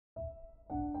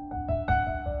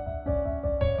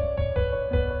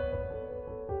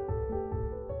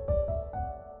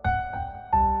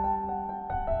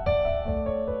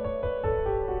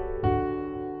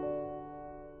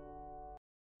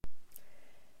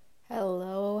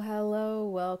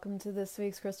welcome to this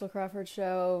week's Christel Crawford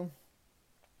Show.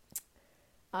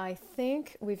 I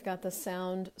think we've got the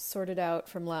sound sorted out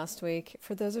from last week.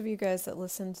 For those of you guys that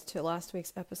listened to last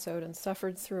week's episode and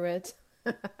suffered through it,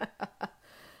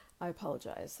 I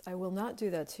apologize. I will not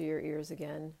do that to your ears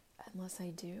again, unless I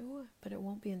do, but it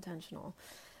won't be intentional.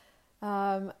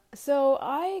 So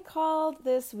I called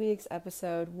this week's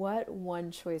episode, What One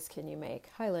Choice Can You Make?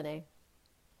 Hi, Lene.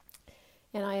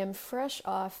 And I am fresh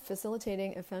off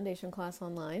facilitating a foundation class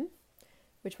online,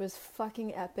 which was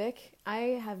fucking epic.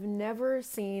 I have never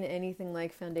seen anything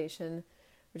like foundation,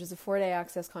 which is a 4-day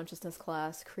access consciousness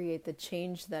class, create the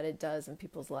change that it does in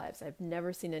people's lives. I've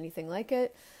never seen anything like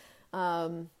it.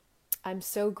 I'm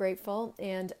so grateful.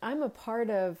 And I'm a part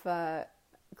of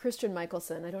Christian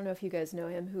Michelson. I don't know if you guys know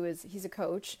him, he's a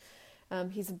coach.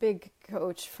 He's a big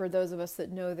coach for those of us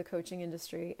that know the coaching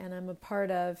industry. And I'm a part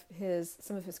of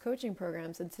some of his coaching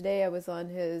programs. And today I was on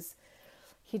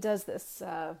he does this,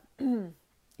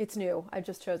 it's new. I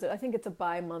just chose it. I think it's a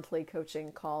bi-monthly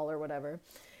coaching call or whatever.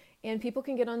 And people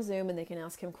can get on Zoom and they can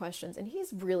ask him questions. And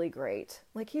he's really great.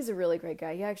 He's a really great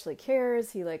guy. He actually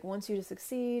cares. He wants you to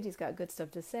succeed. He's got good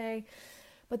stuff to say.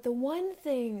 But the one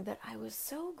thing that I was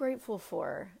so grateful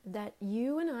for that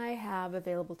you and I have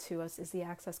available to us is the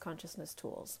Access Consciousness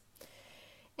tools.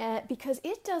 Because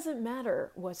it doesn't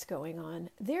matter what's going on.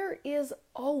 There is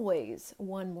always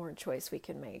one more choice we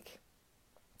can make.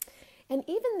 And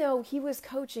even though he was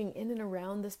coaching in and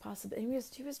around this possibility,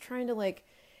 he was trying to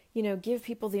give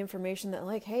people the information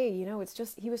that hey, it's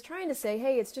just, he was trying to say,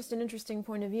 hey, it's just an interesting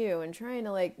point of view and trying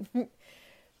to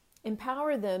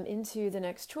empower them into the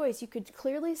next choice. You could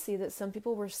clearly see that some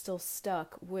people were still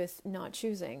stuck with not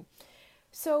choosing.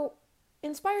 So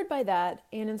inspired by that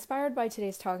and inspired by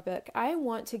today's topic, I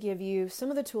want to give you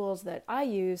some of the tools that I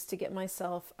use to get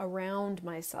myself around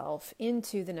myself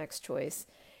into the next choice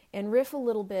and riff a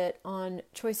little bit on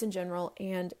choice in general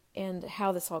and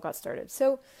how this all got started.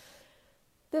 So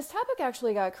this topic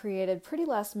actually got created pretty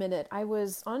last minute. I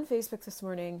was on Facebook this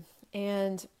morning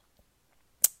and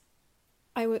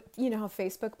I would, how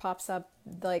Facebook pops up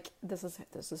this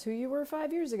is who you were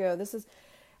 5 years ago.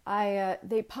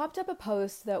 They popped up a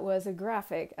post that was a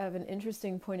graphic of an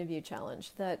interesting point of view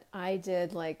challenge that I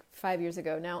did 5 years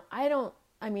ago. Now,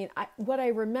 what I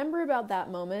remember about that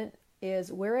moment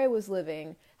is where I was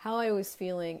living, how I was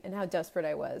feeling, and how desperate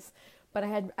I was. But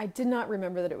I did not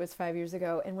remember that it was 5 years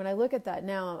ago. And when I look at that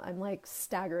now, I'm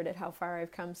staggered at how far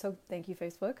I've come. So thank you,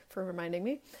 Facebook, for reminding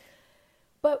me.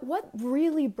 But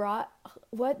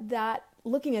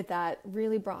looking at that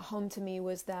really brought home to me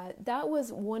was that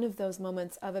was one of those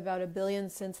moments of about 1 billion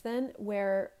since then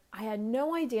where I had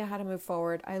no idea how to move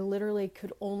forward. I literally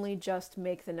could only just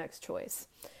make the next choice.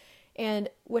 And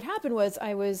what happened was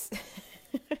I was,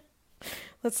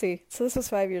 let's see, so this was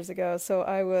 5 years ago. So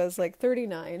I was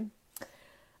 39.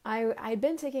 I'd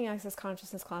been taking Access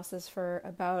Consciousness classes for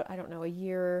about, a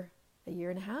year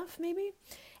and a half maybe.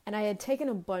 And I had taken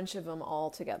a bunch of them all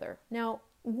together. Now,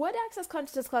 what Access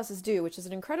Consciousness classes do, which is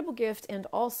an incredible gift and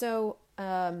also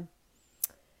an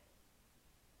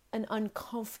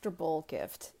uncomfortable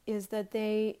gift, is that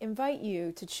they invite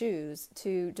you to choose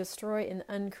to destroy and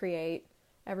uncreate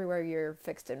everywhere you're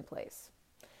fixed in place.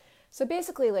 So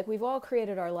basically, we've all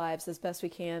created our lives as best we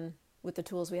can with the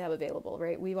tools we have available,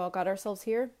 right? We've all got ourselves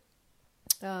here.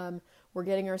 We're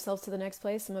getting ourselves to the next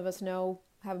place. Some of us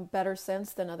have a better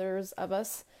sense than others of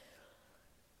us.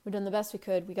 We've done the best we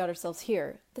could. We got ourselves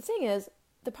here. The thing is,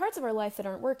 the parts of our life that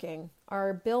aren't working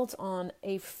are built on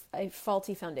a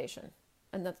faulty foundation.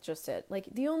 And that's just it.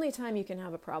 The only time you can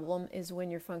have a problem is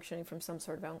when you're functioning from some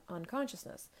sort of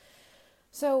unconsciousness.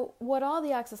 So what all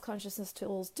the Access Consciousness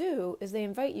tools do is they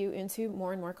invite you into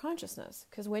more and more consciousness.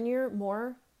 Because when you're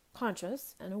more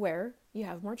conscious and aware, you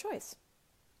have more choice.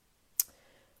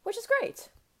 Which is great.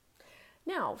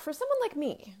 Now, for someone like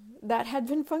me that had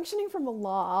been functioning from a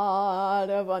lot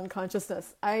of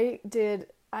unconsciousness, I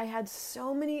had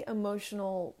so many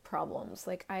emotional problems.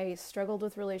 I struggled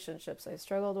with relationships. I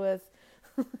struggled with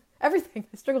everything.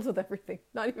 I struggled with everything.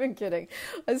 Not even kidding.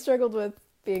 I struggled with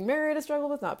being married. I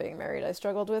struggled with not being married. I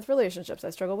struggled with relationships.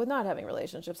 I struggled with not having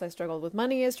relationships. I struggled with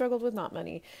money. I struggled with not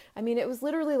money. It was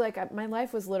literally my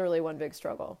life was literally one big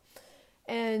struggle.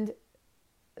 And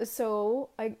so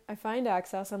I find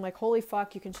Access. I'm holy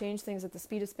fuck, you can change things at the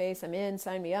speed of space. I'm in,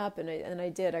 sign me up. And I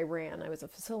did. I ran. I was a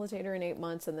facilitator in 8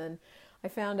 months. And then I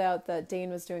found out that Dane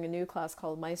was doing a new class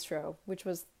called Maestro, which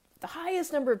was the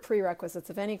highest number of prerequisites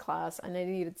of any class. And I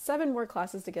needed 7 more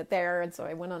classes to get there. And so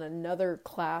I went on another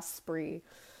class spree.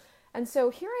 And so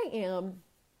here I am.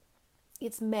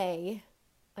 It's May.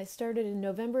 I started in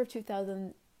November of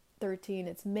 2013.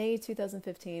 It's May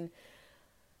 2015.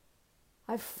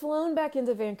 I've flown back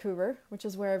into Vancouver, which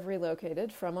is where I've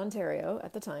relocated from Ontario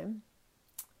at the time.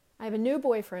 I have a new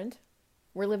boyfriend.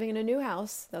 We're living in a new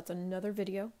house. That's another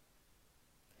video.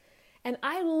 And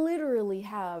I literally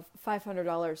have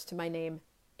 $500 to my name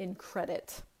in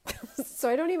credit. So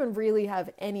I don't even really have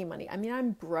any money. I mean,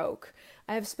 I'm broke.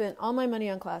 I have spent all my money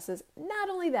on classes. Not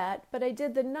only that, but I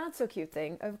did the not so cute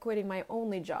thing of quitting my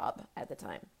only job at the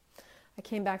time. I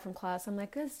came back from class. I'm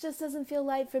like, this just doesn't feel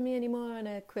right for me anymore. And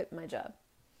I quit my job.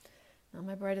 Not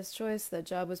my brightest choice. That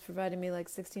job was providing me like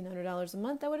 $1,600 a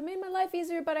month. That would have made my life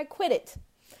easier, but I quit it.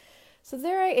 So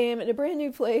there I am in a brand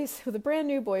new place with a brand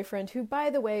new boyfriend who, by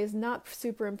the way, is not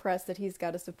super impressed that he's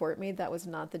got to support me. That was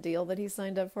not the deal that he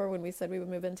signed up for when we said we would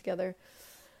move in together.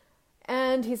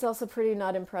 And he's also pretty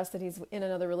not impressed that he's in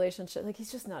another relationship. Like,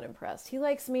 he's just not impressed. He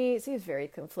likes me, so he's very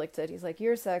conflicted. He's like,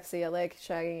 you're sexy, I like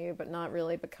shagging you, but not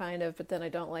really, but kind of, but then I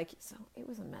don't like you. So it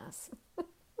was a mess.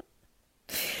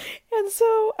 And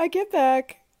so I get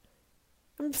back.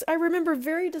 I remember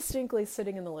very distinctly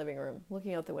sitting in the living room,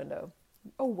 looking out the window,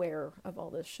 aware of all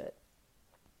this shit.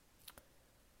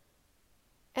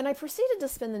 And I proceeded to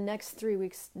spend the next 3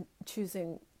 weeks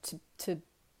choosing to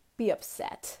be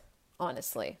upset.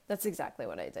 Honestly, that's exactly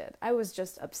what I did. I was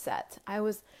just upset.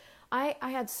 I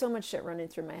had so much shit running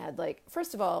through my head. Like,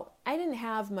 first of all, I didn't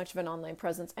have much of an online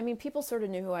presence. I mean, people sort of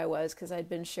knew who I was because I'd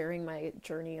been sharing my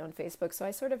journey on Facebook. So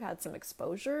I sort of had some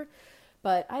exposure,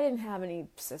 but I didn't have any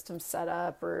system set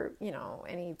up or,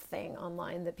 anything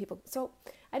online that people, so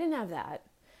I didn't have that.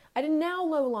 I no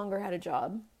longer had a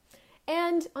job.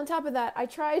 And on top of that, I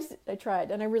tried,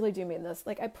 and I really do mean this.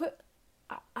 Like,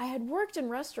 I had worked in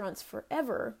restaurants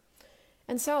forever.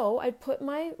 And so I'd put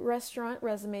my restaurant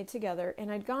resume together and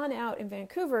I'd gone out in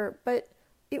Vancouver, but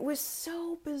it was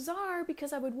so bizarre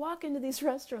because I would walk into these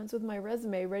restaurants with my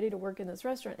resume ready to work in this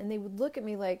restaurant and they would look at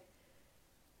me like,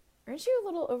 aren't you a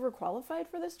little overqualified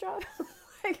for this job?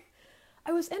 Like,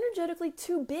 I was energetically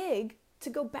too big to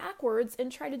go backwards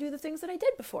and try to do the things that I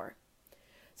did before.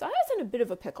 So I was in a bit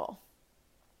of a pickle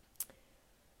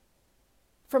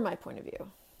from my point of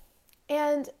view.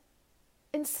 And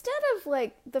instead of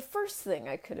like the first thing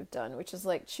I could have done, which is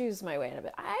like choose my way in a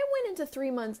bit, I went into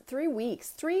 3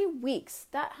 weeks.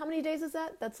 That, how many days is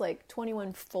that? That's like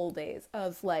 21 full days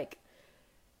of like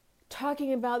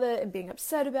talking about it and being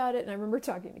upset about it. And I remember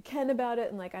talking to Ken about it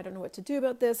and like, I don't know what to do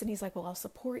about this. And he's like, well, I'll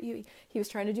support you. He was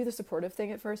trying to do the supportive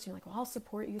thing at first. You're like, well, I'll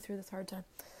support you through this hard time.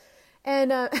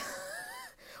 And,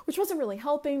 which wasn't really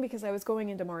helping because I was going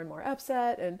into more and more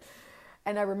upset.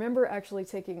 And I remember actually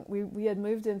we had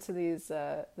moved into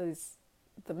the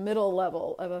middle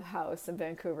level of a house in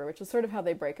Vancouver, which is sort of how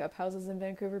they break up houses in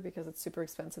Vancouver because it's super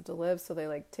expensive to live. So they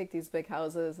like take these big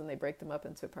houses and they break them up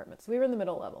into apartments. So we were in the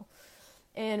middle level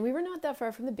and we were not that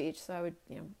far from the beach. So I would,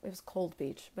 it was cold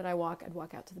beach, but I'd walk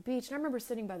out to the beach and I remember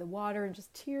sitting by the water and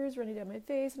just tears running down my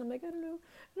face. And I'm like, I don't know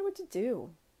what to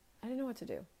do. I didn't know what to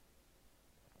do.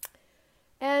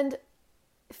 And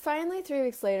finally, 3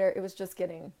 weeks later, it was just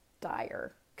getting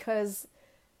dire because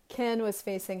Ken was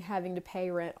facing having to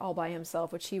pay rent all by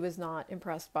himself, which he was not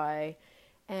impressed by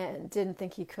and didn't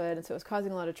think he could. And so it was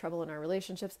causing a lot of trouble in our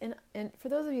relationships. And for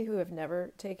those of you who have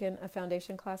never taken a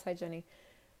foundation class, hi Jenny,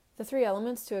 the 3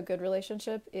 elements to a good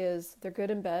relationship is they're good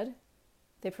in bed,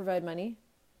 they provide money,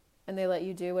 and they let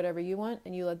you do whatever you want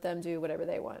and you let them do whatever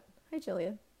they want. Hi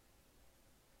Jillian.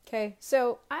 Okay,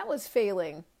 so I was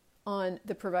failing on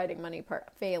the providing money part,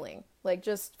 like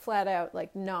just flat out,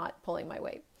 like not pulling my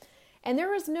weight. And there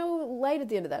was no light at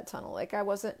the end of that tunnel. Like I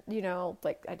wasn't,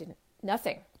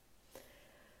 nothing.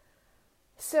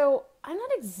 So I'm not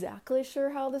exactly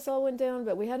sure how this all went down,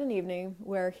 but we had an evening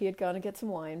where he had gone to get some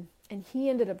wine and he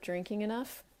ended up drinking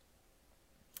enough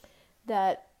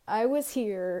that I was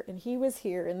here and he was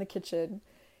here in the kitchen.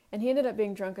 And he ended up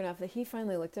being drunk enough that he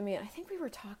finally looked at me. And I think we were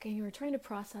talking. We were trying to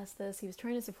process this. He was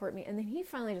trying to support me. And then he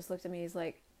finally just looked at me. He's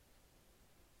like,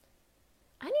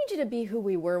 I need you to be who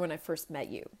we were when I first met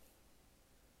you.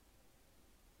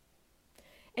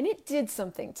 And it did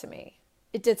something to me.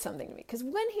 Because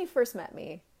when he first met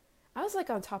me, I was like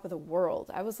on top of the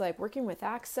world. I was like working with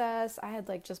Access. I had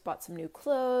like just bought some new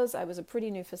clothes. I was a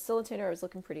pretty new facilitator. I was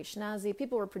looking pretty snazzy.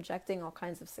 People were projecting all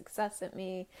kinds of success at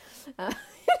me.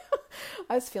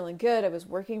 I was feeling good. I was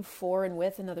working for and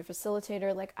with another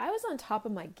facilitator. Like I was on top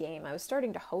of my game. I was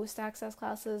starting to host Access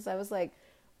classes. I was like,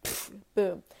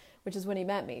 boom, which is when he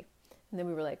met me. And then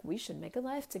we were like, we should make a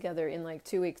life together in like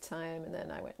 2 weeks time. And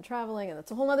then I went traveling and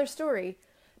that's a whole other story.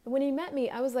 But when he met me,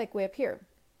 I was like way up here.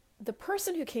 The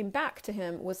person who came back to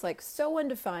him was like so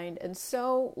undefined and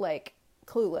so like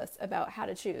clueless about how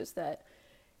to choose that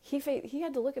he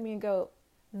had to look at me and go,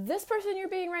 this person you're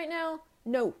being right now?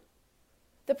 No.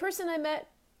 The person I met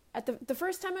at the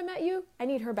first time I met you, I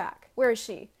need her back. Where is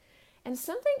she? And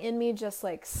something in me just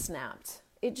like snapped.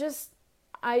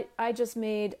 I just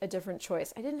made a different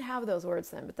choice. I didn't have those words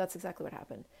then, but that's exactly what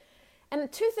happened.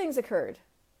 And two things occurred.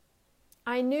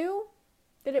 I knew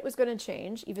that it was going to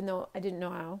change, even though I didn't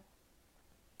know how.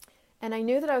 And I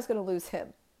knew that I was going to lose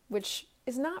him, which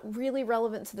is not really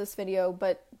relevant to this video,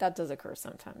 but that does occur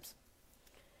sometimes.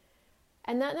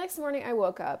 And that next morning I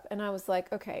woke up and I was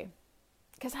like, okay,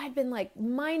 because I'd been like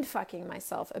mind fucking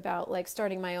myself about like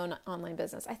starting my own online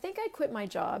business. I think I quit my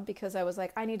job because I was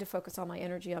like, I need to focus all my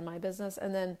energy on my business.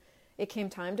 And then it came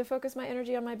time to focus my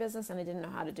energy on my business and I didn't know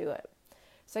how to do it.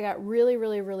 So I got really,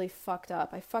 really, really fucked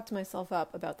up. I fucked myself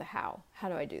up about the how. How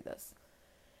do I do this?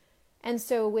 And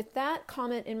so with that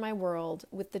comment in my world,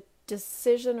 with the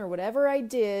decision or whatever I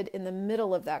did in the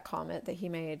middle of that comment that he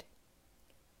made,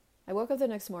 I woke up the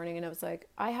next morning and I was like,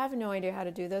 I have no idea how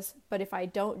to do this, but if I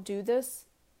don't do this,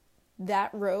 that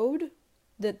road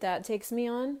that takes me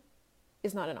on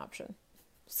is not an option.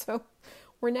 So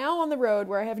we're now on the road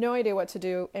where I have no idea what to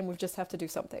do and we just have to do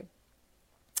something.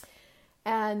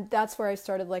 And that's where I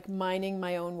started like mining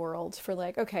my own world for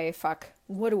like, okay, fuck,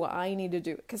 what do I need to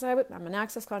do? Because I'm an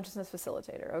access consciousness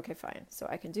facilitator. Okay, fine. So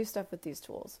I can do stuff with these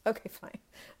tools. Okay, fine.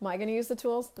 Am I going to use the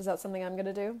tools? Is that something I'm going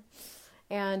to do?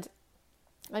 And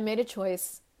I made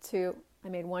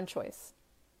one choice.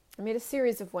 I made a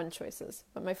series of one choices.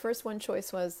 But my first one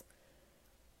choice was,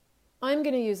 I'm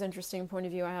going to use interesting point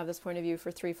of view. I have this point of view for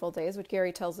 3 full days, which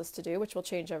Gary tells us to do, which will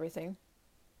change everything.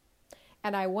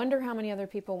 And I wonder how many other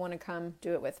people want to come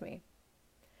do it with me.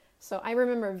 So I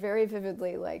remember very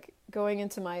vividly, like going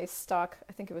into my stock,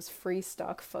 I think it was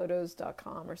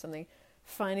freestockphotos.com or something,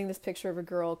 finding this picture of a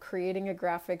girl, creating a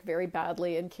graphic very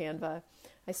badly in Canva.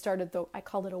 I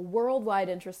called it a worldwide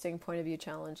interesting point of view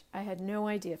challenge. I had no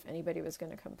idea if anybody was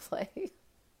going to come play.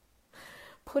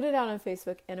 Put it out on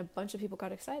Facebook and a bunch of people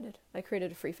got excited. I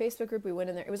created a free Facebook group. We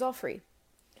went in there. It was all free.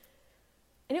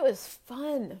 And it was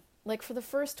fun. Like for the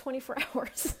first 24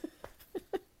 hours.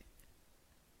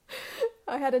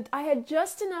 I had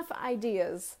just enough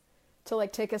ideas to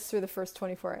like take us through the first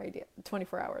 24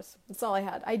 hours. That's all I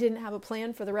had. I didn't have a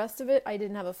plan for the rest of it. I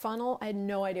didn't have a funnel. I had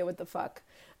no idea what the fuck.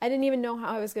 I didn't even know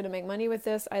how I was going to make money with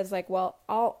this. I was like, well,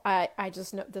 I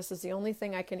just know this is the only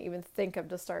thing I can even think of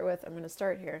to start with. I'm going to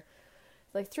start here.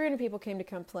 Like 300 people came to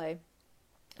come play.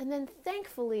 And then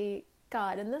thankfully,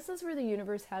 God, and this is where the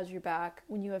universe has your back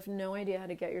when you have no idea how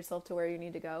to get yourself to where you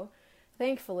need to go.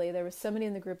 Thankfully, there was somebody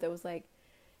in the group that was like,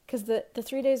 because the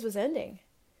 3 days was ending.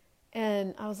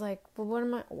 And I was like, well, what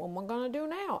am I going to do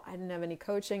now? I didn't have any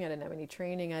coaching. I didn't have any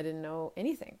training. I didn't know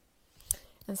anything.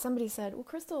 And somebody said, well,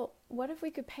 Christel, what if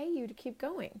we could pay you to keep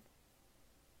going?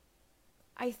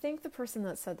 I think the person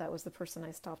that said that was the person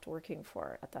I stopped working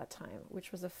for at that time,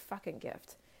 which was a fucking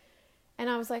gift. And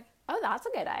I was like, oh, that's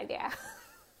a good idea.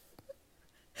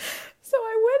 So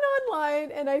I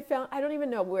went online and I found, I don't even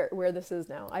know where this is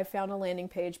now. I found a landing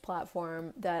page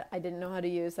platform that I didn't know how to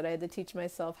use, that I had to teach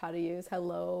myself how to use.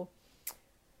 Hello.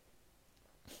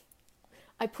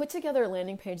 I put together a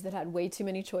landing page that had way too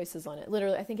many choices on it.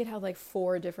 Literally, I think it had like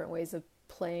 4 different ways of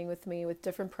playing with me with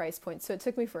different price points. So it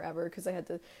took me forever because I had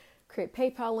to create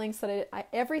PayPal links that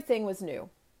everything was new.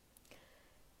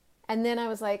 And then I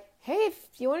was like, hey, if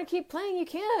you want to keep playing, you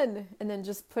can. And then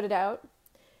just put it out.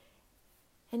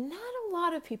 And not a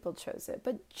lot of people chose it,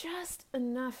 but just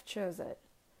enough chose it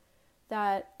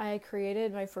that I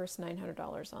created my first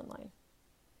 $900 online.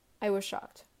 I was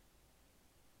shocked.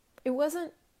 It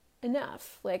wasn't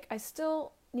enough. Like, I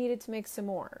still needed to make some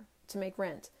more to make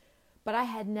rent, but I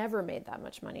had never made that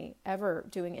much money ever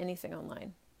doing anything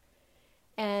online.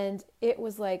 And it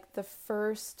was like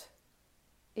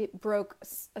it broke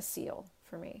a seal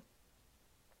for me.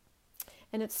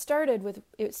 And it started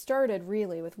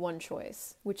really with one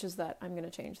choice, which is that I'm going to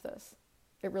change this.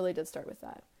 It really did start with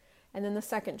that. And then the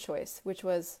second choice, which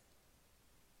was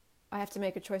I have to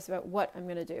make a choice about what I'm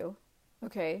going to do.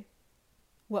 Okay,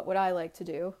 what would I like to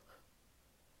do?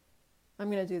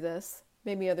 I'm going to do this.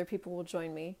 Maybe other people will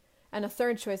join me. And a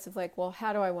third choice of like, well,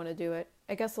 how do I want to do it?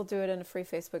 I guess I'll do it in a free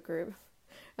Facebook group.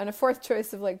 And a fourth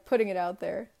choice of like putting it out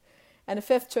there. And a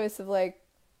fifth choice of like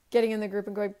getting in the group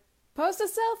and going, post a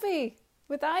selfie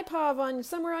with iPod on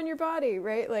somewhere on your body,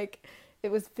 right? Like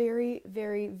it was very,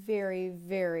 very, very,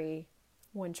 very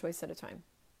one choice at a time.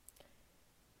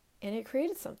 And it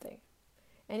created something.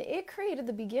 And it created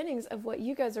the beginnings of what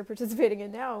you guys are participating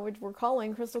in now, which we're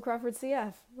calling Christel Crawford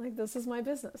CF. Like, this is my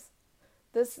business.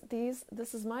 This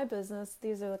is my business.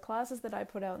 These are the classes that I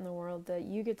put out in the world that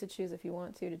you get to choose if you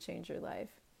want to change your life.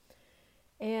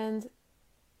 And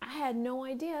I had no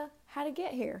idea how to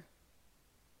get here.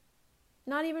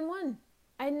 Not even one.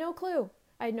 I had no clue.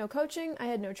 I had no coaching. I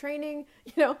had no training.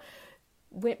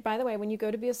 By the way, when you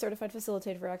go to be a certified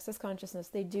facilitator for Access Consciousness,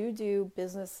 they do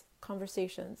business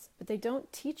conversations, but they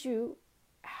don't teach you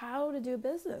how to do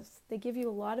business. They give you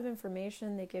a lot of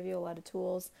information. They give you a lot of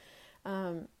tools.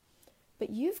 But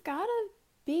you've got to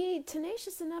be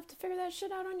tenacious enough to figure that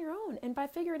shit out on your own. And by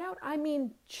figure it out, I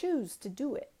mean choose to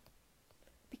do it.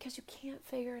 Because you can't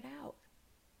figure it out.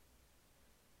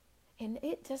 And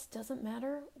it just doesn't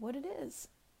matter what it is.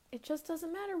 It just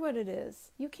doesn't matter what it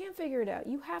is. You can't figure it out.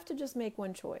 You have to just make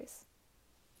one choice.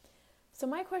 So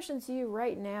my question to you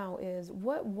right now is,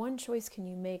 what one choice can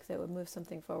you make that would move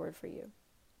something forward for you?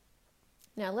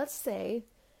 Now, let's say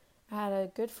I had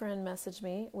a good friend message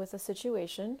me with a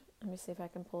situation. Let me see if I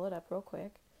can pull it up real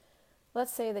quick.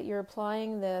 Let's say that you're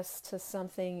applying this to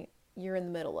something you're in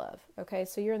the middle of. Okay,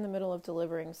 so you're in the middle of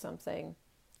delivering something.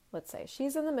 Let's say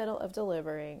she's in the middle of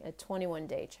delivering a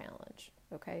 21-day challenge.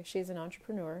 Okay, she's an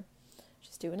entrepreneur.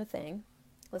 She's doing a thing.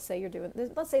 Let's say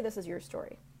this is your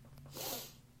story.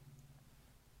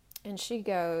 And she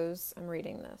goes, I'm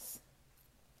reading this.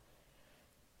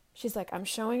 She's like, I'm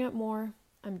showing up more.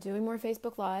 I'm doing more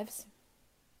Facebook Lives.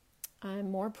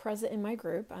 I'm more present in my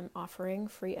group. I'm offering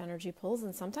free energy pulls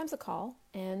and sometimes a call.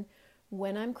 And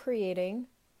when I'm creating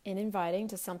and inviting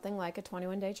to something like a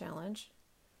 21-day challenge,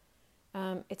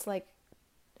 it's like,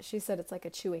 she said, it's like a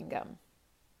chewing gum.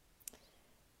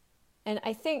 And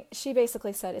I think she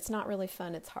basically said, it's not really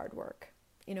fun, it's hard work.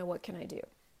 What can I do?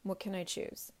 What can I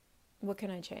choose? What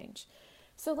can I change?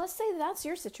 So let's say that's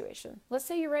your situation. Let's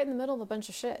say you're right in the middle of a bunch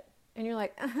of shit. And you're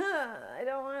like, I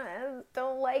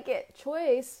don't like it.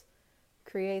 Choice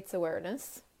creates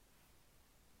awareness.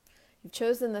 You've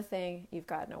chosen the thing, you've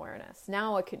gotten awareness.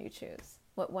 Now what can you choose?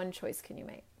 What one choice can you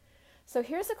make? So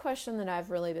here's a question that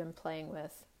I've really been playing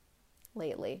with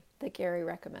lately that Gary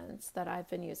recommends that I've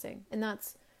been using. And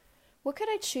that's, what could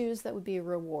I choose that would be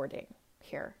rewarding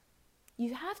here?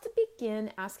 You have to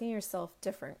begin asking yourself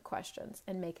different questions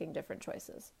and making different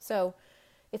choices. So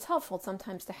it's helpful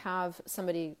sometimes to have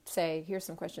somebody say, here's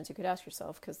some questions you could ask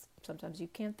yourself, because sometimes you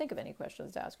can't think of any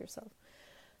questions to ask yourself.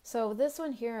 So this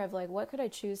one here of like, what could I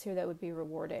choose here that would be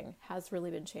rewarding has really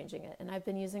been changing it. And I've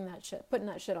been using that shit, putting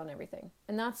that shit on everything.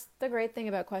 And that's the great thing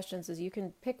about questions is you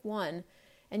can pick one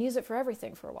and use it for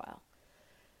everything for a while.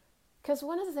 Because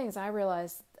one of the things I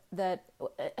realized that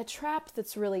a trap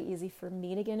that's really easy for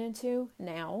me to get into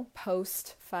now,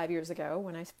 post 5 years ago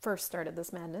when I first started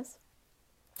this madness,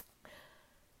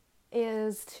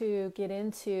 is to get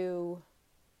into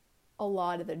a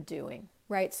lot of the doing,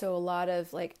 right? So a lot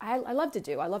of like, I love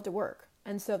to work.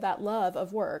 And so that love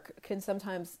of work can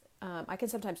sometimes, I can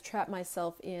sometimes trap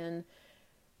myself in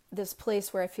this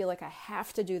place where I feel like I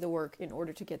have to do the work in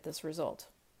order to get this result.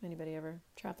 Anybody ever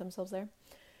trap themselves there?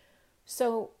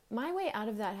 So my way out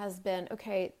of that has been,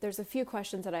 okay, there's a few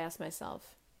questions that I ask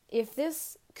myself. If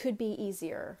this could be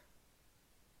easier,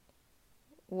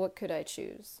 what could I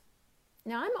choose?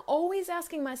 Now, I'm always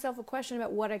asking myself a question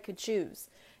about what I could choose,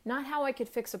 not how I could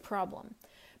fix a problem.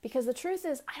 Because the truth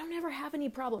is, I don't ever have any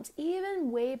problems.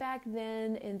 Even way back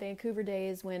then in Vancouver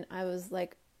days when I was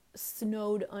like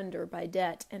snowed under by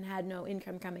debt and had no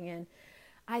income coming in,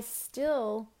 I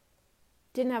still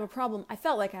didn't have a problem. I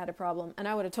felt like I had a problem, and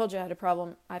I would have told you I had a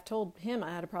problem. I've told him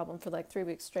I had a problem for like 3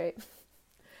 weeks straight.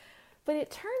 But it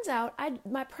turns out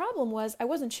my problem was I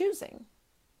wasn't choosing.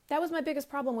 That was my biggest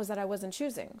problem, was that I wasn't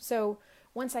choosing. So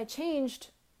once I changed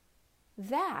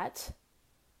that,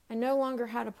 I no longer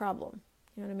had a problem.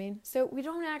 You know what I mean? So we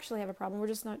don't actually have a problem. We're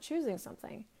just not choosing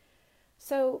something.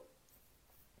 So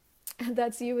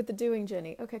that's you with the doing,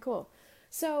 Jenny. Okay, cool.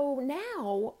 So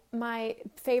now my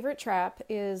favorite trap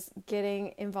is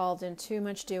getting involved in too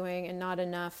much doing and not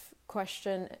enough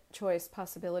question, choice,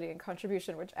 possibility, and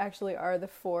contribution, which actually are the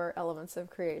 4 elements of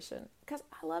creation. Because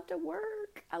I love to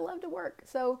work. I love to work.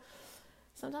 So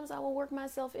sometimes I will work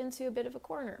myself into a bit of a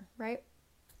corner, right?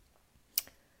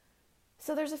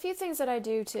 So there's a few things that I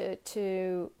do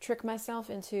to trick myself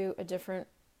into a different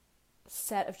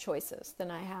set of choices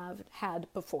than I have had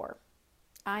before.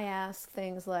 I ask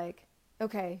things like,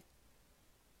 okay,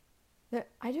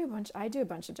 I do a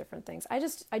bunch of different things.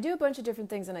 I do a bunch of different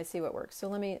things and I see what works. So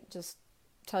let me just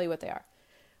tell you what they are.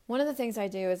 One of the things I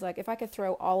do is like, if I could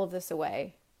throw all of this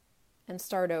away and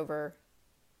start over,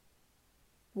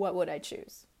 what would I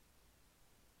choose?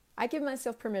 I give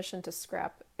myself permission to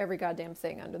scrap every goddamn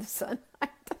thing under the sun. I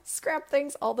scrap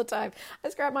things all the time. I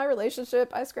scrap my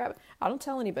relationship. I don't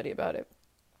tell anybody about it.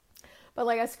 But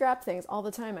like I scrap things all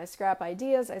the time. I scrap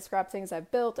ideas. I scrap things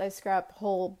I've built. I scrap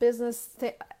whole business.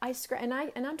 I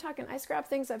scrap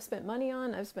things I've spent money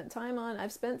on. I've spent time on.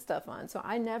 I've spent stuff on. So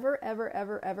I never, ever,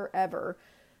 ever, ever, ever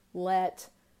let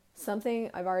something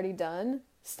I've already done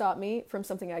stop me from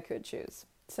something I could choose.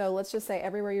 So let's just say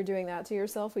everywhere you're doing that to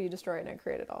yourself, will you destroy it and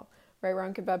create it all? Right,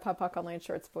 wrong, good, bad, pop, pock, online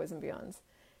shorts, boys and beyonds.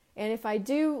 And if I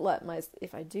do let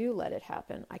it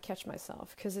happen, I catch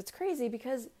myself, because it's crazy.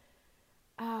 Because,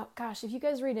 if you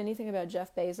guys read anything about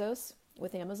Jeff Bezos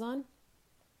with Amazon,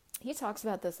 he talks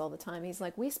about this all the time. He's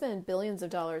like, we spend billions of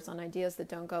dollars on ideas that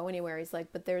don't go anywhere. He's like,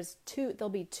 but there'll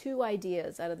be 2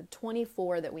 ideas out of the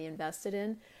 24 that we invested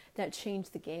in that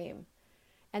changed the game.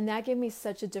 And that gave me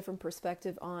such a different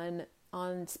perspective on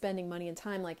spending money and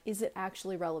time. Like, is it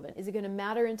actually relevant? Is it going to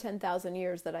matter in 10,000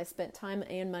 years that I spent time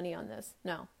and money on this?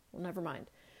 No, well, never mind.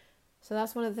 So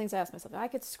that's one of the things I ask myself. If I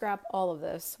could scrap all of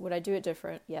this, would I do it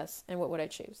different? Yes. And what would I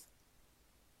choose?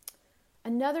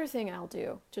 Another thing I'll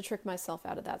do to trick myself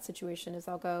out of that situation is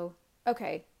I'll go,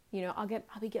 okay, I'll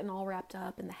be getting all wrapped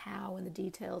up in the how and the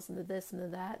details and the this and the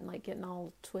that, and like getting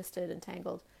all twisted and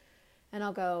tangled. And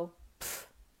I'll go,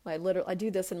 I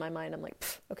do this in my mind. I'm like,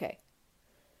 okay,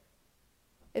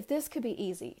 if this could be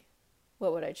easy,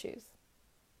 what would I choose?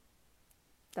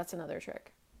 That's another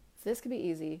trick. If this could be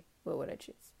easy, what would I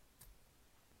choose?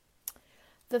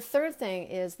 The third thing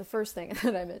is the first thing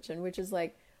that I mentioned, which is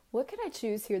like, what could I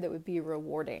choose here that would be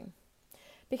rewarding?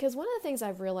 Because one of the things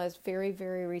I've realized very,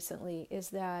 very recently is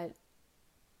that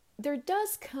there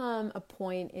does come a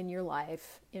point in your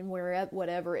life, in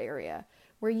whatever area,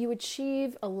 where you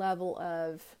achieve a level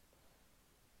of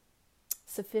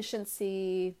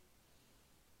sufficiency,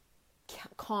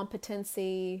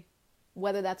 competency,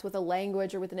 whether that's with a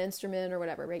language or with an instrument or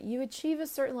whatever, right? You achieve a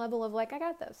certain level of like, I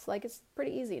got this, like it's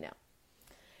pretty easy now.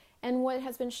 And what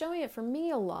has been showing it for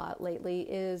me a lot lately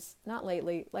is, not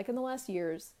lately, like in the last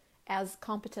years, as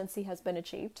competency has been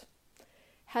achieved,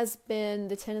 has been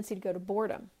the tendency to go to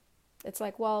boredom. It's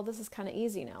like, well, this is kind of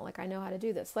easy now. Like, I know how to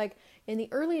do this. Like, in the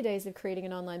early days of creating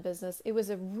an online business, it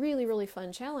was a really, really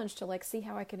fun challenge to, like, see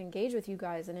how I could engage with you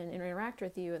guys and interact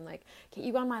with you and, like, get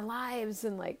you on my lives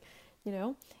and, like,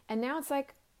 And now it's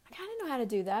like, I kind of know how to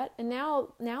do that. And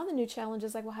now the new challenge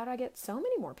is like, well, how do I get so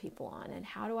many more people on? And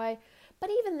how do I... But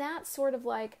even that's sort of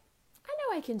like, I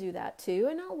know I can do that too,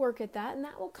 and I'll work at that, and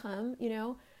that will come,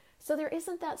 So there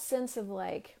isn't that sense of,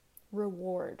 like,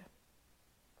 reward.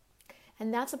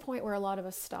 And that's a point where a lot of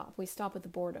us stop. We stop at the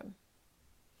boredom.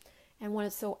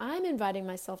 And so I'm inviting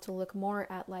myself to look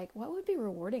more at, like, what would be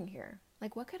rewarding here?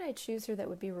 Like, what could I choose here that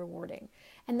would be rewarding?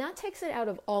 And that takes it out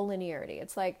of all linearity.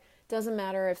 It's like, it doesn't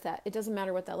matter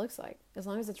what that looks like. As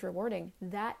long as it's rewarding,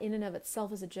 that in and of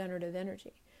itself is a generative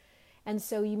energy. And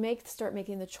so you start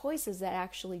making the choices that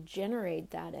actually generate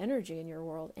that energy in your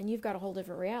world, and you've got a whole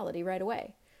different reality right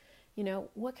away.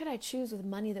 What could I choose with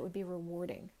money that would be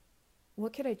rewarding?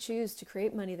 What could I choose to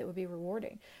create money that would be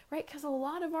rewarding? Right? Because a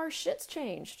lot of our shit's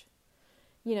changed.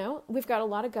 We've got a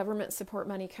lot of government support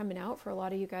money coming out for a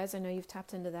lot of you guys. I know you've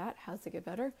tapped into that. How's it get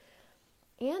better?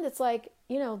 And it's like,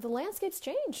 the landscape's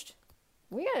changed.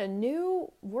 We got a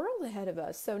new world ahead of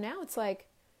us. So now it's like,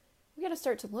 we got to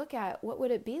start to look at what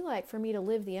would it be like for me to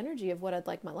live the energy of what I'd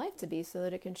like my life to be so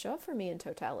that it can show up for me in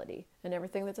totality, and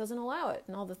everything that doesn't allow it,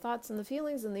 and all the thoughts and the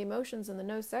feelings and the emotions and the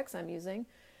no sex I'm using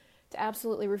to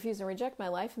absolutely refuse and reject my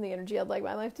life and the energy I'd like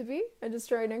my life to be, and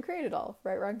destroy it and create it all.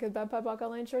 Right, wrong, good, bad, pop, walk,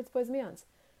 online shorts, boys and beyonds.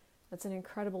 That's an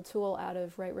incredible tool out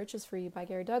of Right Riches for You by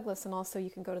Gary Douglas, and also you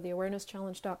can go to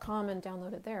theawareness.challenge.com and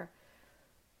download it there.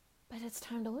 But it's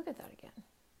time to look at that again.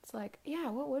 It's like, yeah,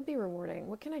 what would be rewarding?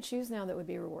 What can I choose now that would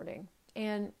be rewarding?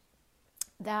 And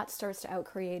that starts to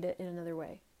outcreate it in another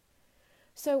way.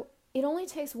 So it only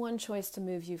takes one choice to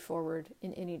move you forward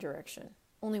in any direction.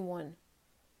 Only one.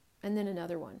 And then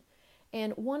another one.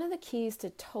 And one of the keys to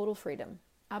total freedom,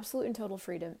 absolute and total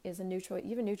freedom, is a new choice.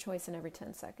 You have a new choice in every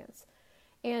 10 seconds.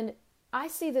 And I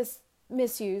see this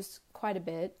misused quite a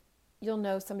bit. You'll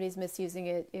know somebody's misusing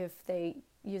it if they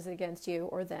use it against you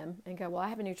or them and go, well, I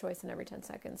have a new choice in every 10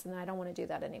 seconds and I don't want to do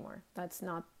that anymore. That's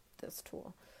not this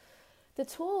tool. The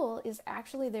tool is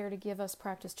actually there to give us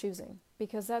practice choosing,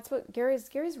 because that's what Gary's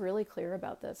really clear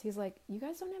about this. He's like, you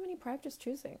guys don't have any practice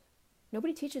choosing.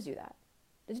 Nobody teaches you that.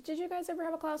 Did you guys ever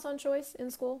have a class on choice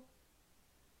in school?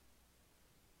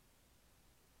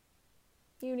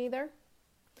 You neither?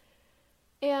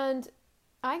 And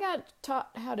I got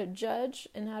taught how to judge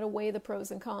and how to weigh the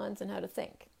pros and cons and how to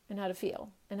think and how to feel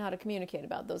and how to communicate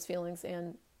about those feelings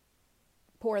and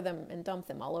pour them and dump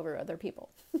them all over other people.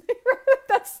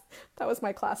 That was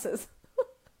my classes.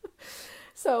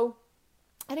 So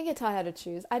I didn't get taught how to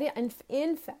choose. I didn't.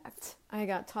 In fact, I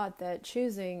got taught that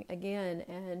choosing again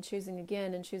and choosing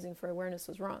again and choosing for awareness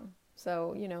was wrong.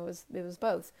 So, it was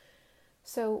both.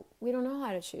 So we don't know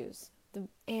how to choose.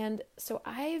 And so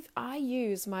I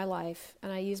use my life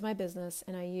and I use my business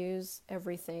and I use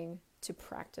everything to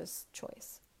practice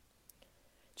choice.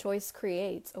 Choice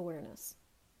creates awareness.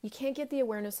 You can't get the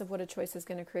awareness of what a choice is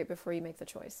going to create before you make the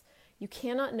choice. You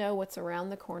cannot know what's around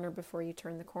the corner before you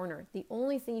turn the corner. The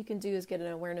only thing you can do is get an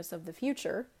awareness of the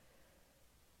future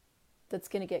that's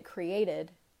going to get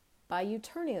created by you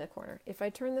turning the corner. If I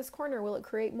turn this corner, will it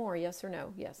create more? Yes or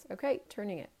no? Yes. Okay,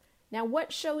 turning it. Now,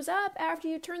 what shows up after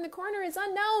you turn the corner is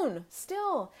unknown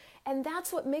still. And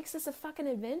that's what makes this a fucking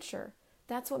adventure.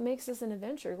 That's what makes this an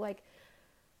adventure. Like,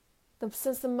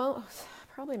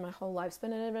 probably my whole life's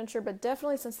been an adventure, but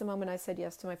definitely since the moment I said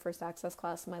yes to my first Access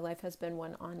class, my life has been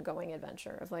one ongoing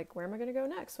adventure of like, where am I going to go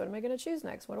next? What am I going to choose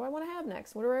next? What do I want to have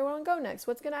next? Where do I want to go next?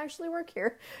 What's going to actually work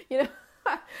here?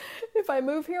 If I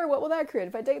move here, what will that create?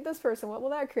 If I date this person, what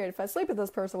will that create? If I sleep with this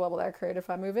person, what will that create?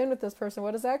 If I move in with this person,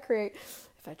 what does that create?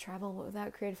 If I travel, what will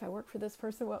that create? If I work for this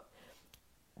person,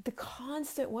 the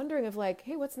constant wondering of like,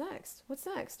 hey, what's next? What's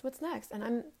next? What's next?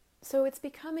 And so it's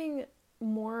becoming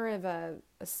more of a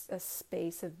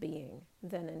space of being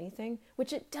than anything,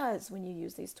 which it does when you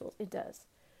use these tools. It does.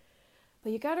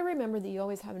 But you got to remember that you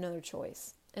always have another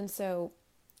choice. And so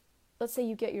let's say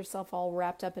you get yourself all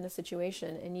wrapped up in a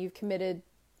situation and you've committed,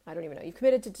 you've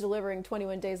committed to delivering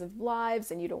 21 days of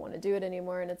lives and you don't want to do it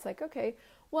anymore. And it's like, okay,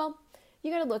 well,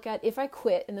 you got to look at, if I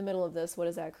quit in the middle of this, what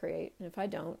does that create? And if I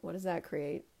don't, what does that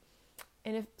create?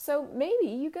 And so maybe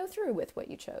you go through with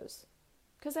what you chose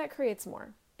because that creates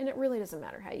more. And it really doesn't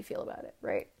matter how you feel about it,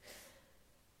 right?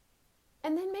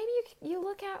 And then maybe you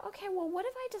look at, okay, well, what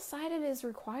if I decided is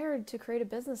required to create a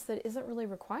business that isn't really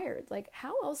required? Like,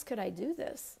 how else could I do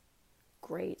this?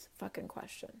 Great fucking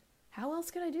question. How else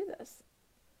could I do this?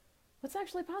 What's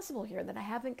actually possible here that I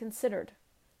haven't considered?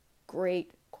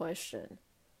 Great question.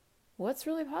 What's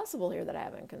really possible here that I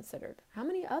haven't considered? How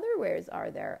many other ways are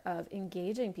there of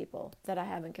engaging people that I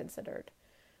haven't considered?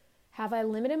 Have I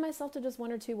limited myself to just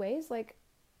one or two ways? Like,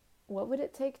 what would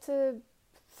it take to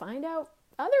find out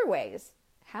other ways?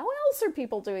 How else are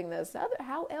people doing this?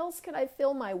 How else can I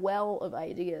fill my well of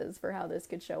ideas for how this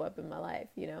could show up in my life,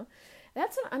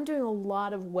 That's what I'm doing, a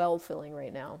lot of well filling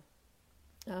right now.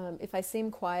 If I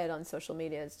seem quiet on social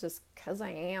media, it's just because I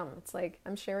am. It's like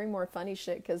I'm sharing more funny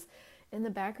shit because in the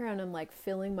background, I'm like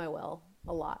filling my well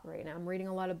a lot right now. I'm reading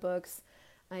a lot of books.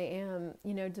 I am,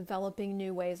 developing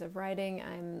new ways of writing.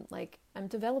 I'm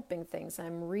developing things.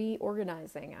 I'm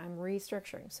reorganizing. I'm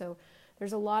restructuring. So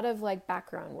there's a lot of like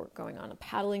background work going on. I'm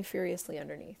paddling furiously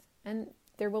underneath. And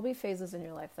there will be phases in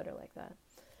your life that are like that.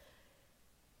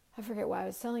 I forget why I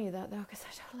was telling you that though, because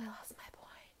I totally lost my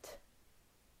point.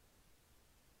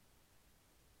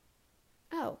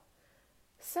 Oh,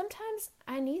 sometimes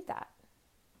I need that.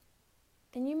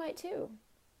 And you might too.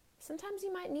 Sometimes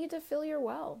you might need to fill your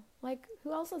well. Like,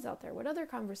 who else is out there? What other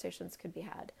conversations could be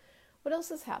had? What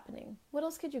else is happening? What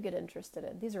else could you get interested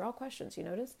in? These are all questions, you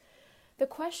notice? The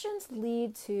questions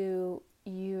lead to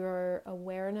your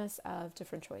awareness of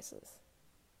different choices.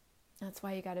 That's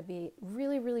why you got to be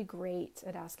really, really great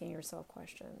at asking yourself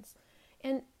questions.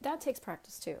 And that takes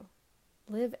practice too.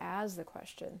 Live as the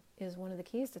question is one of the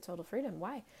keys to total freedom.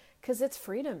 Why? Because it's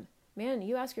freedom. Man,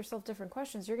 you ask yourself different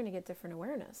questions, you're going to get different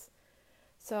awareness.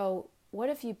 So what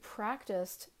if you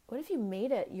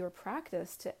made it your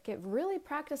practice to get really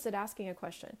practice at asking a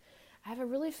question? I have a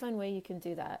really fun way you can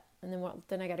do that. And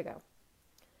then I got to go.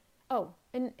 Oh,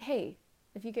 and hey,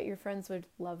 if you get your friends would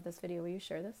love this video, will you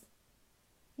share this?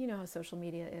 You know how social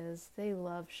media is. They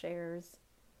love shares.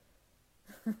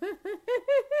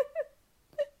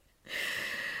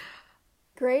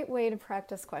 Great way to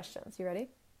practice questions. You ready?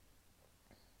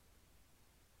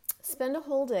 Spend a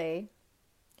whole day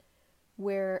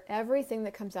where everything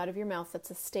that comes out of your mouth that's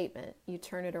a statement, you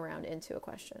turn it around into a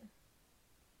question.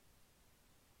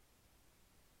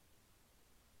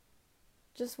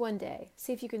 Just one day.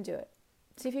 See if you can do it.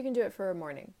 See if you can do it for a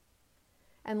morning.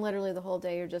 And literally the whole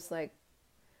day you're just like,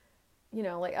 I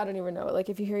don't even know. Like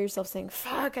if you hear yourself saying,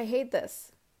 fuck, I hate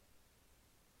this.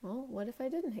 Well, what if I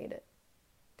didn't hate it?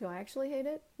 Do I actually hate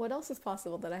it? What else is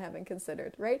possible that I haven't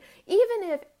considered, right? Even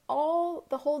if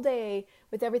the whole day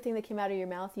with everything that came out of your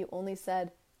mouth, you only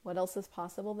said, what else is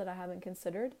possible that I haven't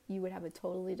considered? You would have a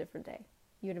totally different day.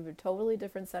 You would have a totally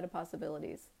different set of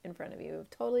possibilities in front of you,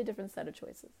 a totally different set of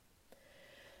choices.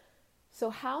 So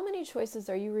how many choices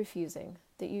are you refusing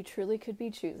that you truly could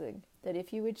be choosing, that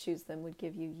if you would choose them would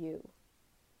give you you?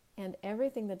 And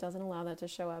everything that doesn't allow that to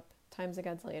show up, times a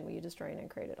godzillion, will you destroy and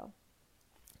create it all?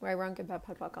 where I run Good Bad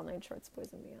Podpoc Online Shorts, Boys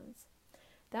and Beyonds.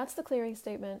 That's the clearing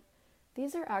statement.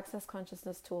 These are access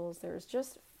consciousness tools. There's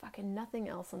just fucking nothing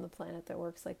else on the planet that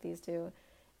works like these do.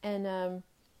 And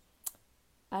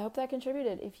I hope that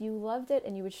contributed. If you loved it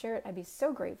and you would share it, I'd be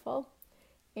so grateful.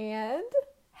 And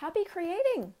happy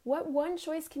creating. What one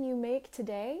choice can you make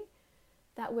today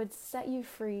that would set you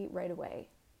free right away?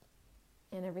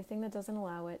 And everything that doesn't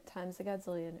allow it, times a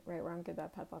godzillion, right where on Good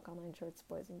Bad Podpoc Online Shorts,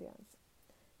 Boys and Beyonds.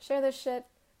 Share this shit.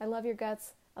 I love your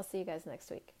guts. I'll see you guys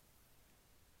next week.